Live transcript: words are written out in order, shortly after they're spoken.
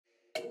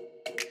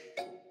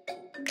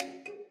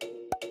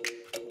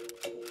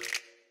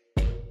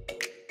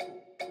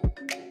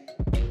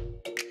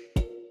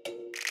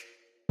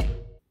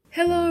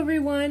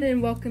everyone,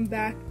 and welcome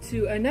back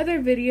to another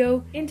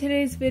video. In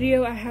today's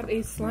video I have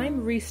a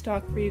slime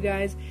restock for you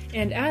guys,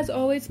 and as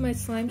always my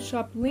slime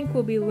shop link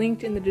will be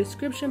linked in the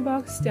description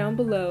box down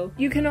below.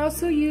 You can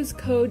also use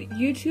code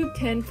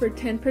YouTube10 for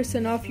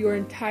 10% off your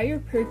entire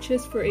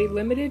purchase for a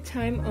limited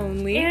time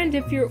only, and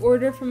if your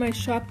order from my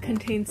shop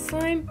contains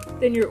slime,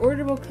 then your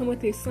order will come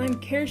with a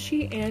slime care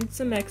sheet and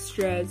some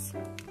extras.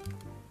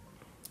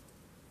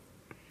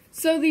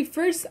 So the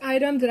first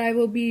item that I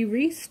will be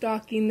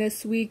restocking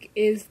this week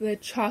is the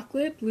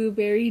chocolate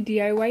blueberry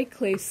DIY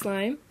clay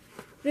slime.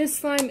 This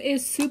slime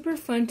is super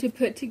fun to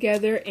put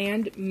together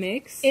and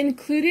mix.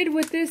 Included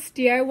with this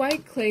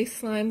DIY clay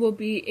slime will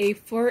be a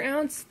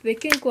 4-ounce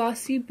thick and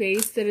glossy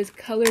base that is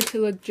colored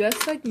to look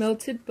just like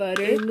melted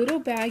butter, a little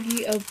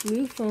baggie of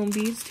blue foam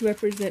beads to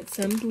represent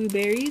some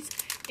blueberries,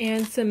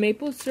 and some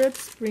maple syrup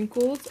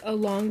sprinkles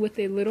along with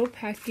a little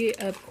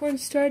packet of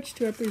cornstarch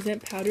to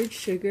represent powdered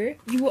sugar.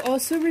 You will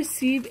also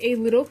receive a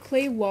little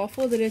clay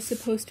waffle that is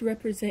supposed to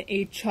represent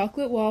a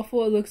chocolate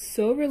waffle. It looks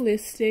so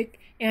realistic,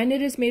 and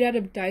it is made out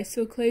of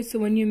Daiso clay, so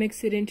when you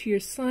mix it into your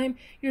slime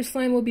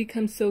will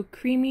become so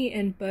creamy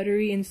and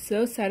buttery and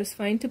so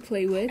satisfying to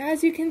play with.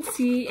 As you can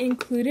see,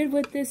 included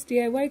with this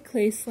DIY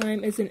clay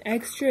slime is an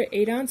extra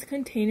 8-ounce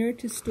container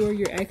to store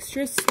your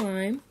extra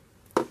slime.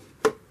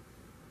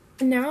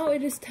 Now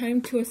it is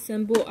time to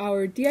assemble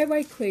our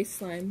DIY clay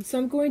slime. So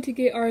I'm going to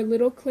get our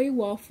little clay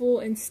waffle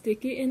and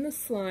stick it in the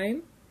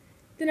slime.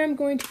 Then I'm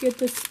going to get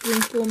the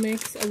sprinkle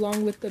mix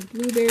along with the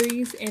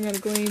blueberries, and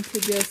I'm going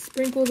to just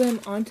sprinkle them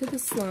onto the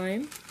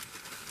slime.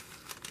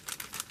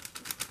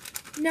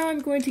 Now I'm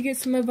going to get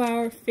some of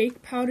our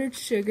fake powdered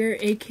sugar,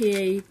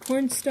 aka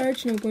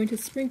cornstarch, and I'm going to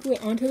sprinkle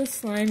it onto the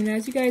slime, and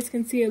as you guys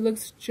can see, it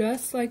looks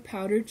just like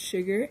powdered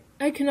sugar.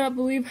 I cannot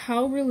believe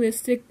how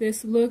realistic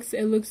this looks.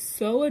 It looks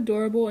so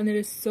adorable, and it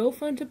is so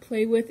fun to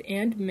play with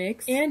and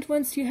mix. And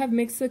once you have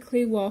mixed the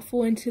clay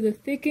waffle into the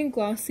thick and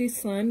glossy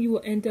slime, you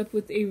will end up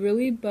with a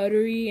really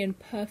buttery and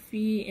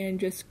puffy and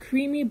just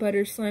creamy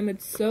butter slime.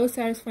 It's so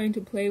satisfying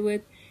to play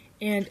with,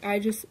 and I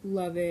just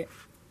love it.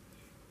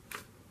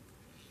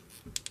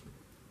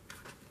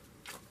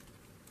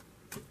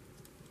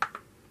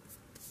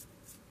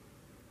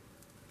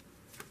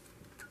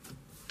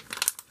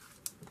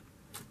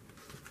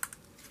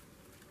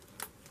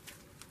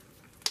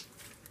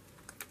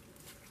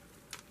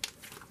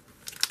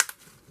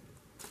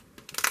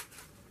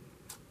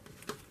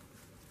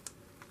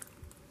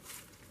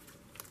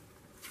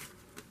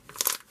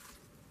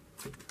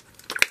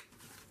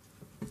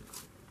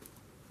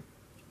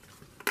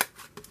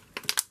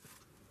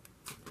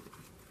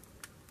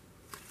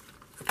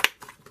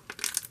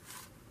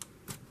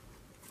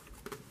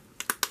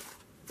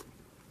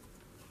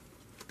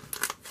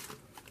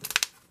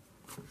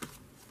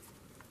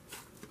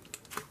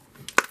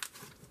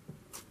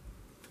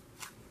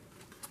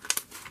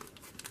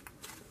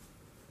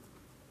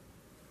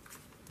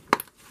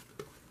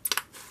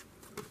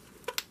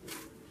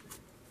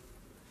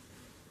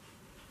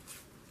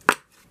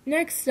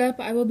 Next up,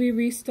 I will be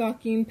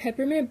restocking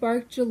peppermint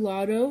bark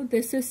gelato.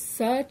 This is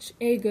such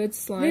a good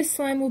slime. This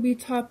slime will be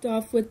topped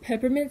off with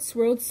peppermint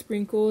swirled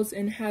sprinkles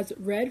and has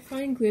red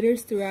fine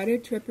glitters throughout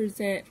it to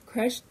represent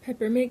crushed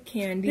peppermint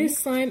candy. This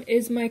slime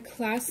is my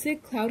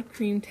classic cloud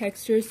cream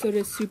texture, so it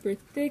is super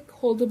thick,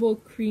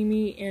 holdable,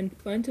 creamy, and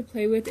fun to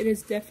play with. It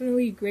is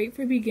definitely great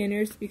for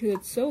beginners because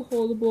it's so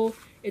holdable,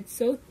 it's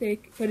so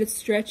thick, but it's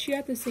stretchy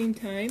at the same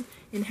time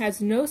and has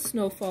no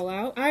snow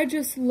fallout. I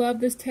just love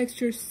this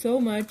texture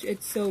so much.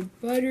 It's so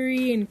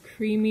buttery and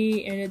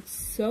creamy, and it's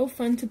so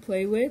fun to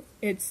play with.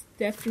 It's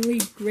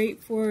definitely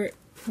great for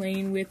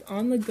playing with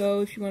on the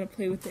go if you want to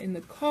play with it in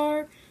the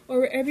car or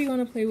wherever you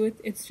want to play with.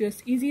 It's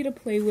just easy to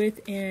play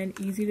with and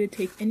easy to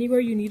take anywhere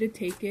you need to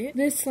take it.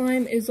 This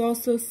slime is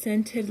also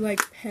scented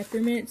like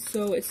peppermint,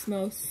 so it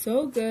smells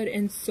so good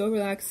and so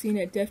relaxing.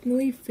 It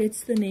definitely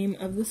fits the name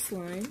of the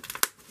slime.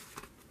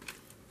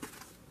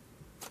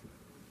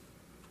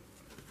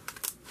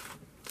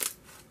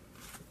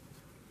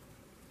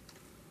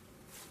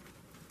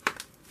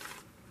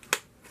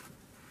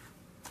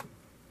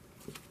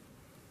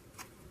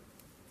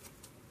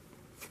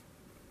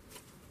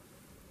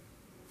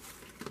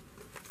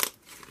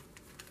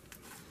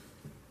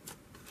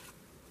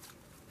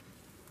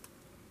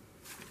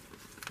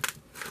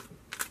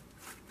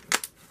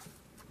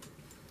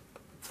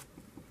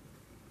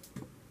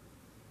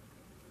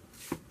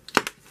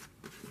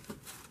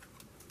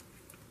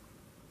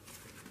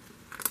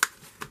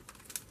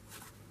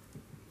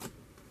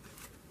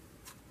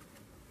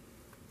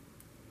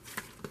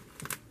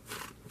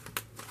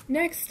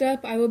 Next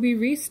up, I will be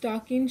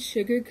restocking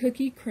sugar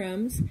cookie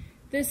crumbs.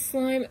 This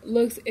slime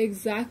looks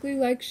exactly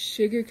like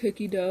sugar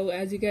cookie dough.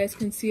 As you guys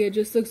can see, it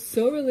just looks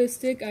so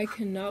realistic. I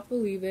cannot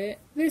believe it.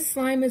 This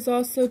slime is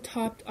also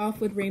topped off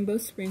with rainbow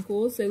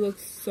sprinkles. They look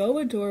so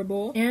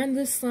adorable. And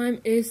this slime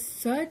is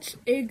such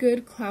a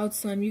good cloud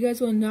slime. You guys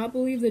will not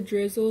believe the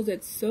drizzles.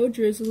 It's so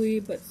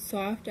drizzly but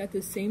soft at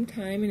the same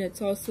time, and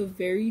it's also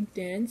very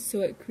dense,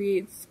 so it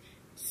creates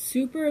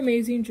super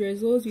amazing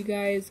drizzles. You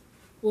guys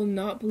will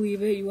not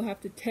believe it. You will have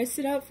to test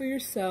it out for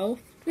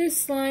yourself. This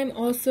slime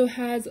also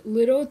has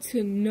little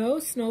to no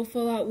snow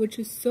fallout, which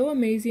is so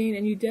amazing,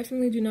 and you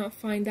definitely do not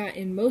find that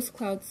in most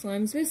cloud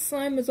slimes. This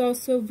slime is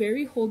also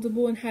very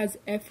holdable and has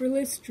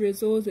effortless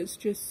drizzles. It's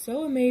just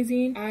so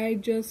amazing. I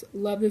just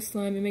love this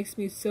slime. It makes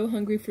me so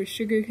hungry for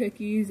sugar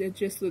cookies. It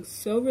just looks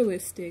so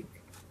realistic.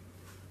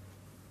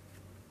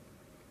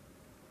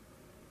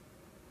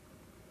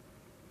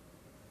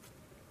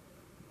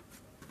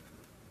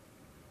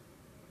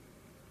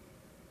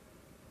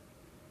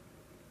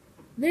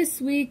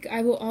 This week,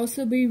 I will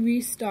also be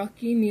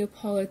restocking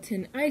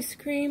Neapolitan ice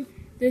cream.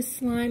 This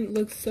slime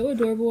looks so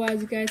adorable.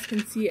 As you guys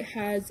can see, it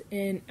has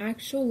an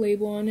actual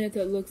label on it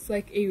that looks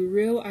like a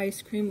real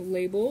ice cream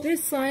label.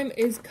 This slime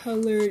is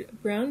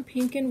colored brown,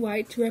 pink, and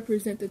white to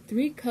represent the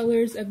 3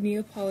 colors of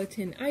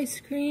Neapolitan ice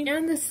cream.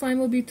 And the slime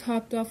will be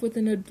topped off with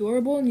an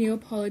adorable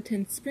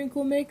Neapolitan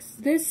sprinkle mix.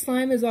 This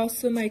slime is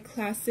also my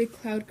classic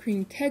cloud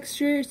cream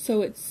texture,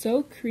 so it's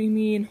so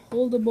creamy and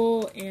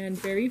holdable and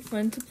very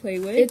fun to play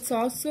with. It's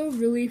also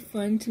really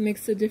fun to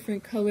mix the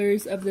different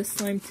colors of the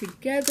slime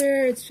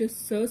together. It's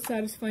just so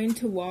satisfying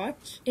to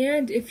watch.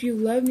 And if you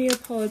love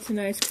Neapolitan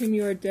ice cream,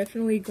 you are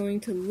definitely going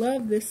to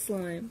love this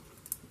slime.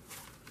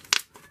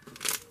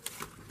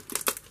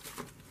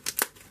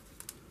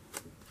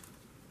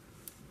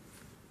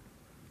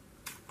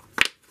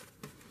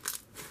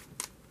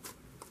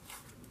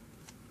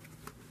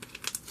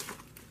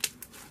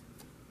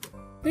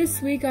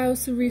 This week I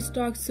also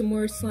restocked some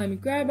more slime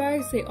grab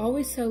bags. They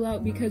always sell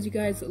out because you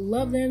guys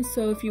love them,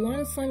 so if you want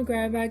a slime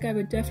grab bag, I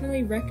would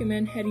definitely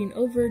recommend heading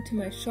over to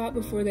my shop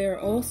before they are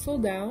all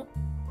sold out.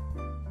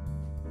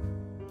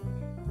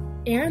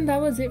 And that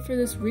was it for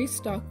this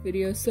restock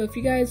video. So if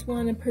you guys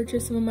want to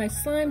purchase some of my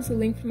slimes, the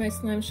link for my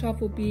slime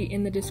shop will be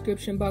in the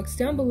description box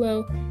down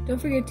below.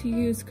 Don't forget to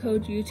use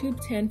code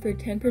YouTube10 for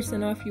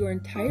 10% off your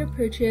entire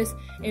purchase,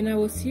 and I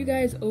will see you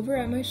guys over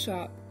at my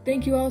shop.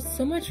 Thank you all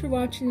so much for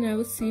watching, and I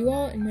will see you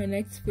all in my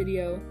next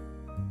video.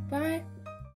 Bye!